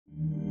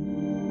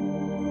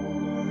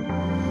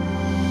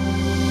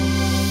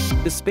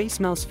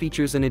SpaceMouse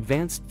features an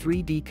advanced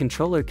 3D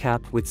controller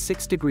cap with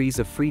 6 degrees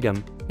of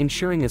freedom,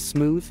 ensuring a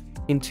smooth,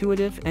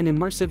 intuitive and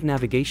immersive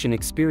navigation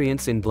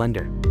experience in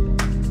Blender.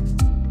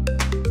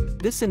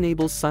 This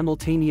enables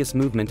simultaneous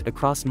movement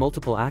across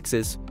multiple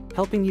axes,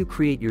 helping you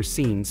create your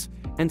scenes,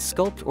 and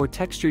sculpt or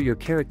texture your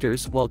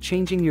characters while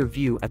changing your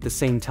view at the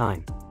same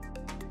time.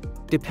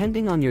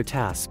 Depending on your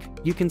task,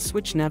 you can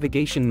switch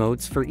navigation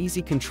modes for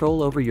easy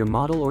control over your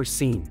model or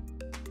scene.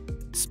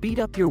 Speed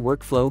up your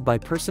workflow by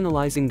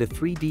personalizing the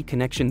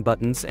 3Dconnexion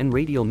buttons and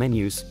radial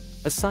menus,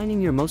 assigning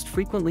your most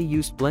frequently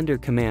used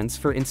Blender commands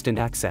for instant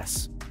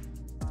access.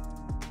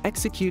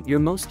 Execute your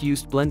most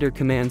used Blender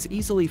commands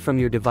easily from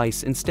your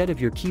device instead of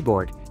your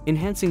keyboard,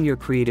 enhancing your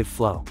creative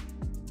flow.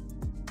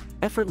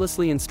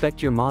 Effortlessly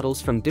inspect your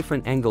models from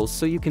different angles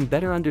so you can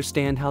better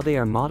understand how they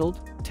are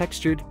modeled,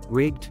 textured,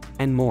 rigged,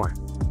 and more.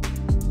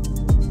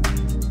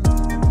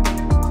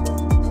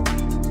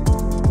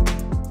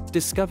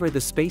 Discover the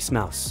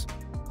SpaceMouse.